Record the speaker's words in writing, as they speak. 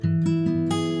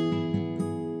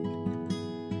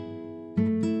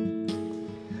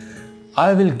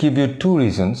I will give you 2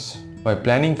 reasons why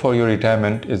planning for your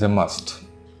retirement is a must.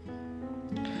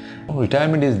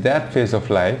 Retirement is that phase of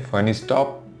life when you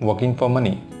stop working for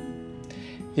money.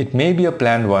 It may be a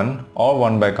planned one or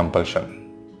one by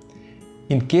compulsion.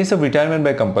 In case of retirement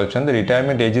by compulsion, the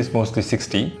retirement age is mostly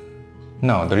 60.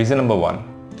 Now, the reason number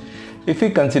 1. If we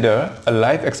consider a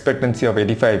life expectancy of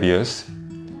 85 years,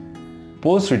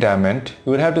 post-retirement,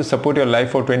 you will have to support your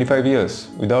life for 25 years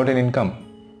without an income.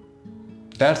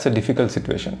 That's a difficult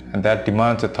situation and that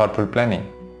demands a thoughtful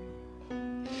planning.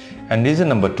 And reason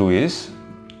number 2 is,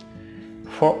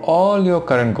 for all your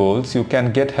current goals, you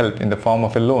can get help in the form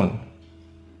of a loan,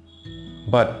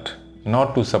 but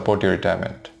not to support your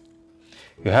retirement.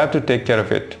 You have to take care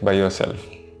of it by yourself.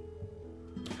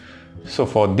 So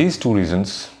for these 2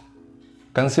 reasons,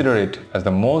 consider it as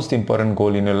the most important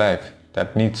goal in your life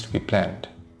that needs to be planned.